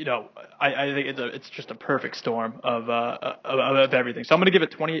 I think it's just a perfect storm of everything. So I'm going to give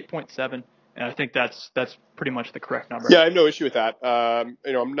it 28.7. And I think that's pretty much the correct number. Yeah, I have no issue with that. I'm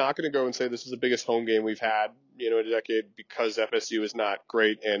not going to go and say this is the biggest home game we've had, in a decade, because FSU is not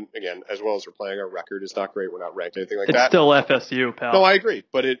great. And again, as well as we're playing, our record is not great. We're not ranked, anything like that. It's still FSU, pal. No, I agree.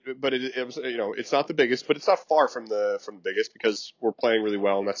 But it was, it's not the biggest, but it's not far from the biggest, because we're playing really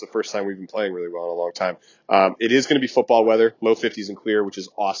well. And that's the first time we've been playing really well in a long time. It is going to be football weather, low 50s and clear, which is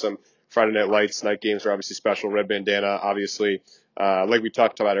awesome. Friday night lights, night games are obviously special. Red bandana, obviously. Like we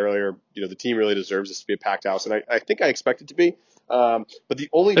talked about earlier, the team really deserves this to be a packed house, and I think I expect it to be. But the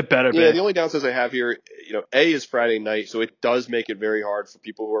only the only downsides I have here, A, is Friday night, so it does make it very hard for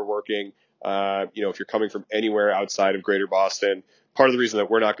people who are working. If you're coming from anywhere outside of Greater Boston, part of the reason that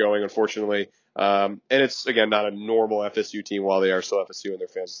we're not going, unfortunately, and it's again not a normal FSU team. While they are still FSU and their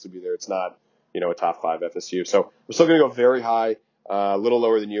fans to be there, it's not a top 5 FSU. So we're still going to go very high, a little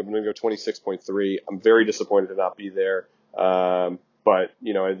lower than you. I'm going to go 26.3. I'm very disappointed to not be there. But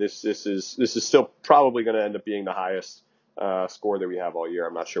this is still probably going to end up being the highest score that we have all year.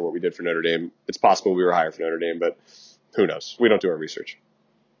 I'm not sure what we did for Notre Dame. It's possible we were higher for Notre Dame, but who knows? We don't do our research.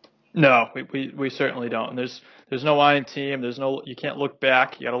 No, we certainly don't. And there's no I in team. You can't look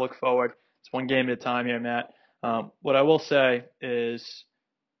back. You got to look forward. It's one game at a time here, Matt. What I will say is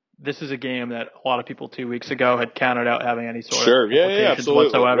this is a game that a lot of people 2 weeks ago had counted out having any sort of implications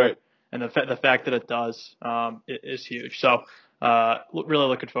whatsoever. Right. And the fact that it does is huge. So really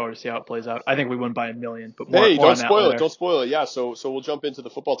looking forward to see how it plays out. I think we win by 1 million. But more don't on that spoil later. it. Don't spoil it. Yeah. So we'll jump into the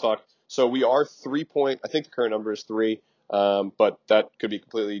football talk. So we are 3 point. I think the current number is 3, but that could be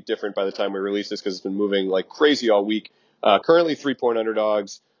completely different by the time we release this because it's been moving like crazy all week. Currently 3-point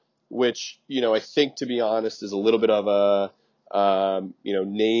underdogs, which I think, to be honest, is a little bit of a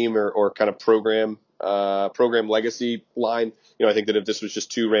name or kind of program legacy line. I think that if this was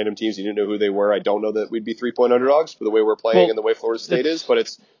just 2 random teams, you didn't know who they were. I don't know that we'd be 3-point underdogs for the way we're playing and the way Florida State is, but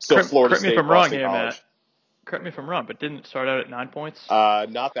it's still Florida State. Correct me if I'm wrong here, Matt. Correct me if I'm wrong, but didn't it start out at 9 points?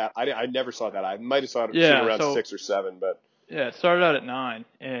 Not that. I never saw that. I might have saw it around 6 or 7, but yeah, it started out at 9,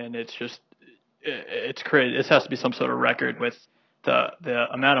 and it's just it's crazy. This has to be some sort of record with the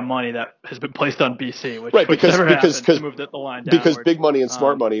amount of money that has been placed on BC, which never happened. Moved the line downward. Because big money and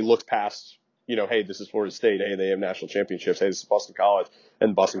smart money looked past. Hey, this is Florida State. Hey, they have national championships. Hey, this is Boston College.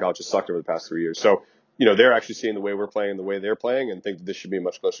 And Boston College has sucked over the past 3 years. So, they're actually seeing the way we're playing, the way they're playing, and think that this should be a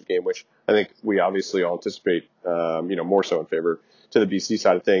much closer game, which I think we obviously all anticipate, more so in favor to the BC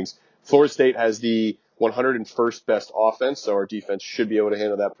side of things. Florida State has the 101st best offense, so our defense should be able to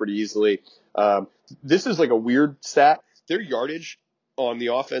handle that pretty easily. This is like a weird stat. Their yardage on the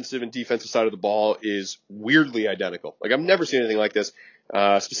offensive and defensive side of the ball is weirdly identical. Like, I've never seen anything like this.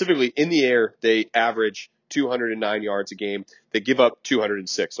 Specifically in the air, they average 209 yards a game. They give up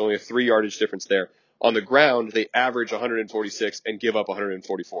 206, only a 3 yardage difference there. On the ground, they average 146 and give up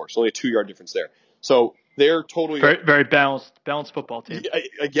 144. So only a 2 yard difference there. So they're totally very balanced football team.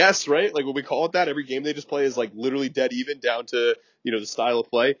 I guess, right? Like, when we call it that, every game they just play is like literally dead even down to, the style of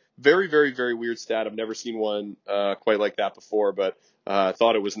play. Very, very, very weird stat. I've never seen one quite like that before, but I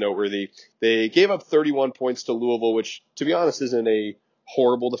thought it was noteworthy. They gave up 31 points to Louisville, which, to be honest, isn't a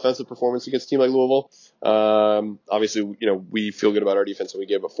horrible defensive performance against a team like Louisville. Obviously, we feel good about our defense, and we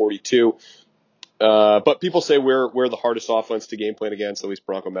gave up 42. But people say we're the hardest offense to game plan against. At least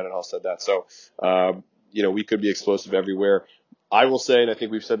Bronco Mendenhall said that. So, we could be explosive everywhere. I will say, and I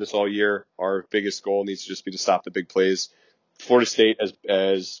think we've said this all year, our biggest goal needs to just be to stop the big plays. Florida State,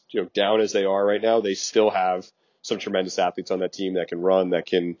 as down as they are right now, they still have some tremendous athletes on that team that can run, that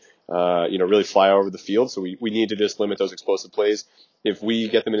can really fly over the field. So we need to just limit those explosive plays. If we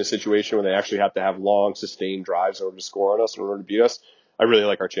get them in a situation where they actually have to have long, sustained drives in order to score on us, in order to beat us, I really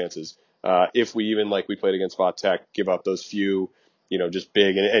like our chances. If we even, like we played against Va Tech, give up those few, just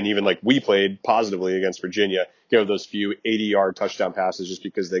big, and even like we played positively against Virginia, give up those few 80-yard touchdown passes just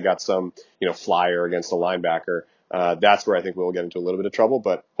because they got some, flyer against a linebacker, that's where I think we'll get into a little bit of trouble.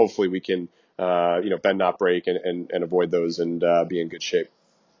 But hopefully we can, bend not break and avoid those and be in good shape.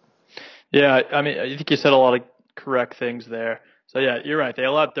 Yeah, I mean, I think you said a lot of correct things there. So yeah, you're right. They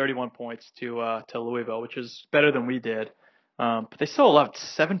allowed 31 points to Louisville, which is better than we did. But they still allowed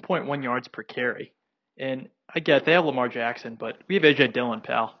 7.1 yards per carry. And I get they have Lamar Jackson, but we have A.J. Dillon,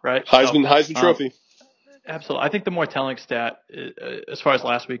 pal, right? Heisman Trophy. Absolutely. I think the more telling stat, as far as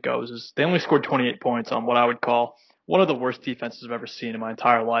last week goes, is they only scored 28 points on what I would call one of the worst defenses I've ever seen in my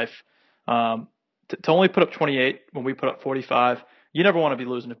entire life. To only put up 28 when we put up 45, you never want to be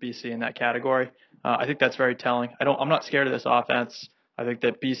losing to BC in that category. I think that's very telling. I'm not scared of this offense. I think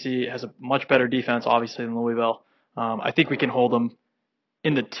that BC has a much better defense, obviously, than Louisville. I think we can hold them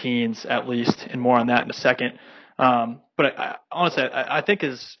in the teens at least, and more on that in a second. But honestly, I think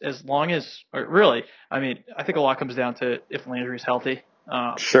as long as, or really, I mean, I think a lot comes down to if Landry's healthy.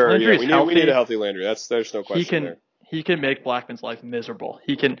 Sure, Landry's we need a healthy Landry. There's no question there. He can make Blackman's life miserable.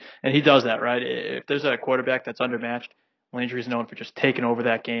 He can, and he does that, right? If there's a quarterback that's undermatched, Landry's known for just taking over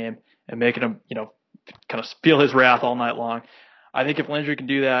that game and making him, kind of feel his wrath all night long. I think if Landry can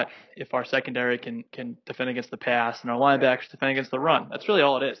do that, if our secondary can defend against the pass and our linebackers defend against the run, that's really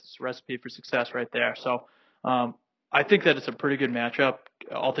all it is. It's a recipe for success right there. So I think that it's a pretty good matchup,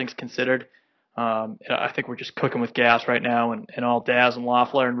 all things considered. I think we're just cooking with gas right now, and all Daz and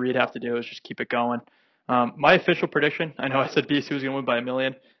Loeffler and Reed have to do is just keep it going. My official prediction, I know I said BC was going to win by 1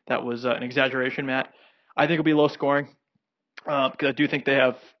 million. That was an exaggeration, Matt. I think it'll be low scoring because I do think they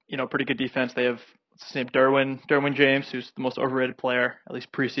have, pretty good defense. They have, what's his name, Derwin James, who's the most overrated player, at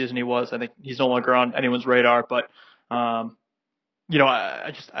least preseason he was. I think he's no longer on anyone's radar, but I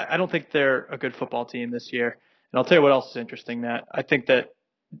don't think they're a good football team this year. And I'll tell you what else is interesting, Matt. I think that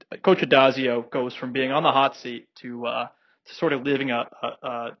Coach Adazio goes from being on the hot seat to sort of leaving a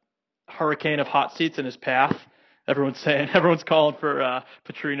hurricane of hot seats in his path. Everyone's calling for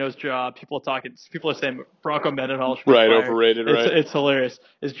Petrino's job. People are saying Bronco Mendenhall should be fired. Overrated, right? It's hilarious.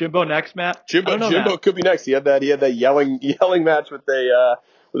 Is Jimbo next, Matt? Jimbo could be next. He had that yelling match with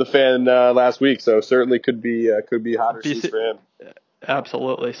a fan last week, so certainly could be hotter seats for him.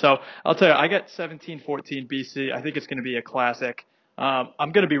 Absolutely. So I'll tell you, I got 17-14 BC. I think it's going to be a classic. I'm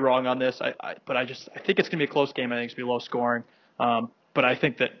going to be wrong on this, but I think it's going to be a close game. I think it's going to be low scoring. But I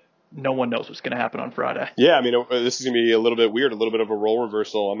think that no one knows what's going to happen on Friday. Yeah, I mean, this is going to be a little bit weird, a little bit of a role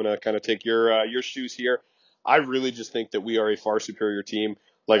reversal. I'm going to kind of take your shoes here. I really just think that we are a far superior team.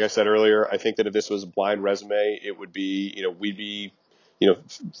 Like I said earlier, I think that if this was a blind resume, it would be, we'd be,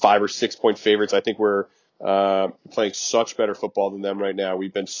 5 or 6 point favorites. I think we're playing such better football than them right now.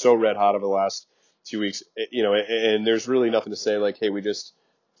 We've been so red hot over the last 2 weeks, and there's really nothing to say like, hey, we just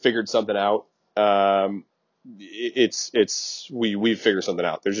figured something out. We've figured something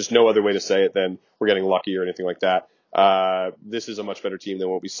out. There's just no other way to say it than we're getting lucky or anything like that. This is a much better team than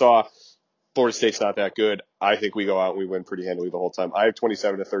what we saw. Florida State's not that good. I think we go out and we win pretty handily the whole time. I have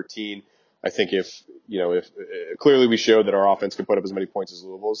 27-13. I think if clearly we showed that our offense can put up as many points as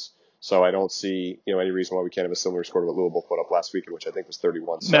Louisville's. So I don't see, any reason why we can't have a similar score to what Louisville put up last weekend, which I think was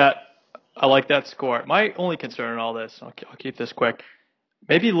 31. So. Matt, I like that score. My only concern in all this, I'll keep this quick.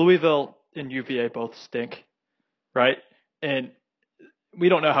 Maybe Louisville and UVA both stink, right? And we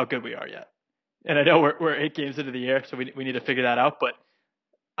don't know how good we are yet. And I know we're 8 games into the year, so we need to figure that out. But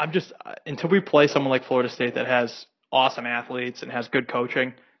I'm just, until we play someone like Florida State that has awesome athletes and has good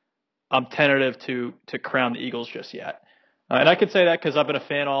coaching, I'm tentative to crown the Eagles just yet. And I can say that because I've been a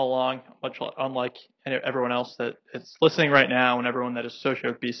fan all along, much unlike everyone else that is listening right now and everyone that is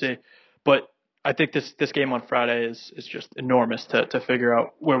associated with BC. But I think this game on Friday is just enormous to figure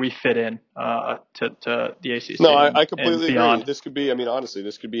out where we fit in to the ACC. No, I completely agree. This could be, honestly,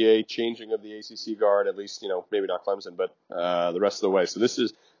 this could be a changing of the ACC guard, at least, maybe not Clemson, but the rest of the way. So this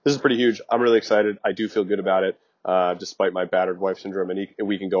is pretty huge. I'm really excited. I do feel good about it. Despite my battered wife syndrome, and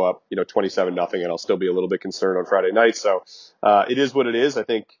we can go up, 27-0, and I'll still be a little bit concerned on Friday night. So it is what it is. I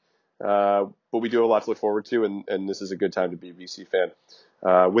think, but we do have a lot to look forward to, and this is a good time to be a BC fan.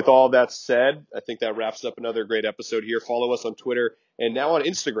 With all that said, I think that wraps up another great episode here. Follow us on Twitter and now on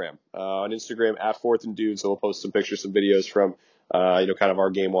Instagram. On Instagram at 4th and Dude, so we'll post some pictures, some videos from kind of our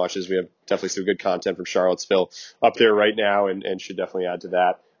game watches. We have definitely some good content from Charlottesville up there right now, and should definitely add to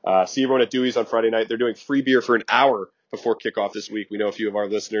that. See everyone at Dewey's on Friday night. They're doing free beer for an hour before kickoff this week. We know a few of our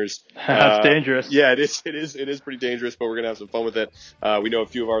listeners. That's dangerous. Yeah, it is pretty dangerous, but we're going to have some fun with it. We know a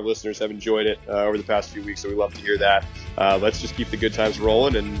few of our listeners have enjoyed it over the past few weeks, so we love to hear that. Let's just keep the good times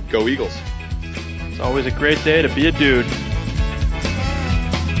rolling and go Eagles. It's always a great day to be a dude.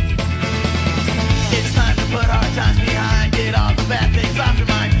 It's